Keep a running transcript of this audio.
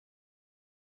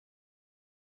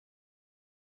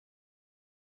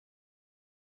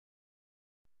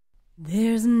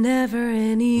There's never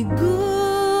any good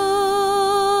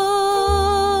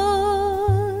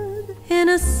in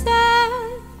a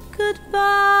sad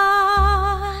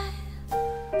goodbye.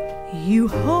 You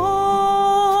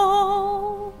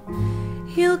hope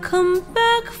he'll come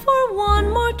back for one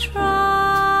more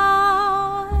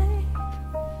try,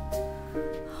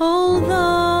 although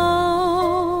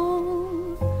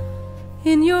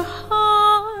in your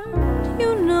heart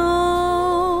you know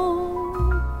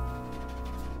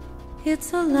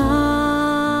it's a lie.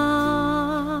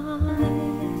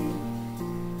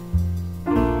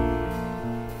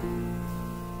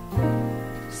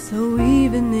 So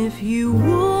even if you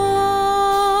would,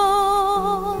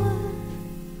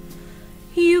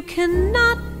 you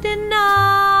cannot deny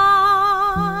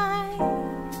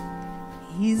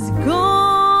he's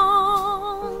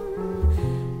gone,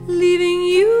 leaving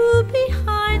you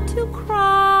behind to cry.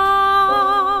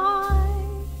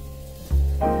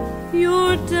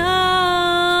 You're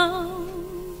down,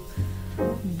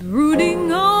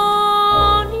 brooding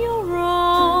on your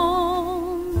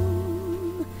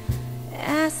own,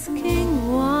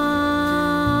 asking why.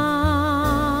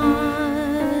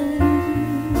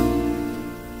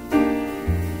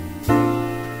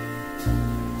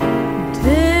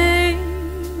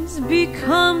 Days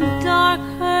become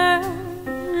darker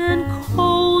and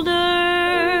colder,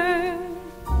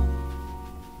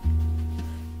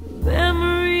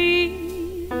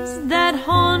 memories that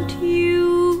haunt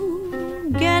you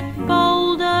get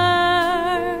bolder.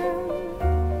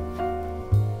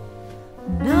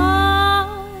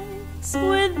 Nights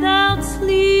without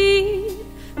sleep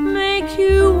make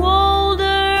you older.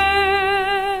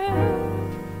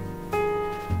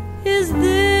 Is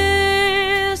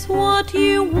this what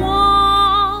you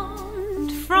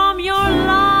want from your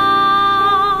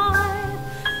life?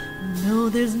 No,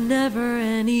 there's never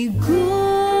any good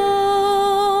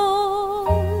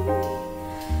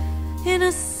in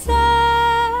a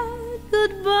sad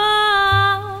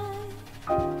goodbye.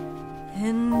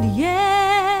 And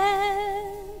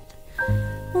yet,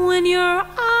 when your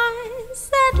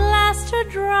eyes at last are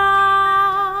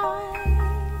dry,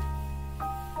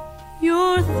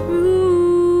 you're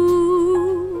through,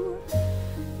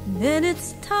 then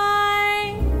it's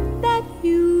time that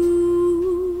you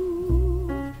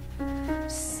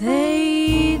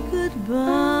say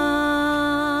goodbye.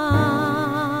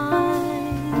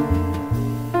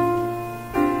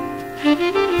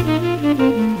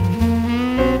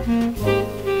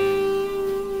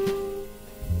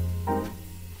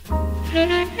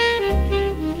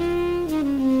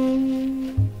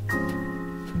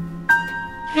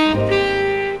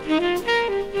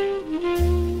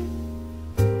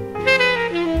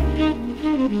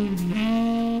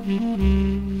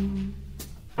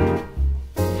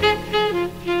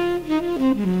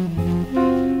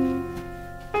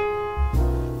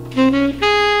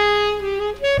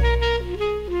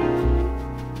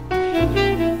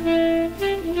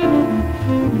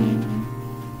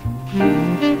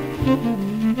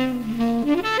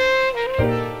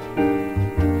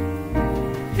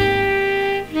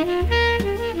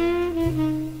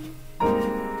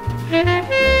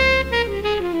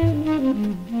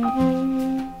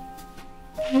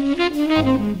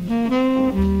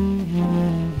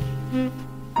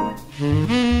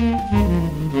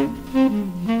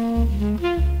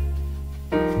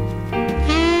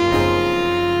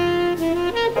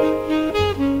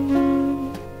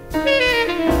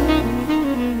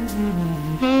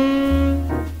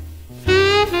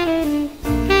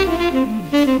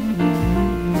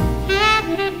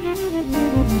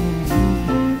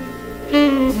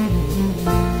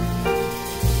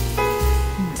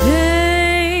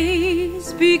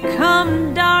 Days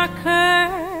become darker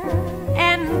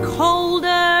and colder,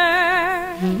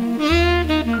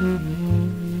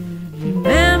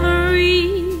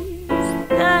 memories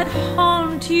that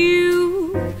haunt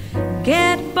you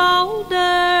get bolder.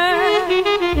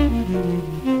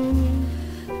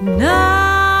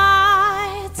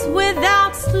 Nights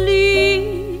without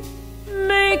sleep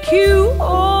make you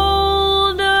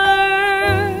older.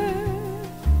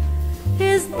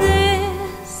 Is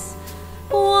this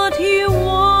what you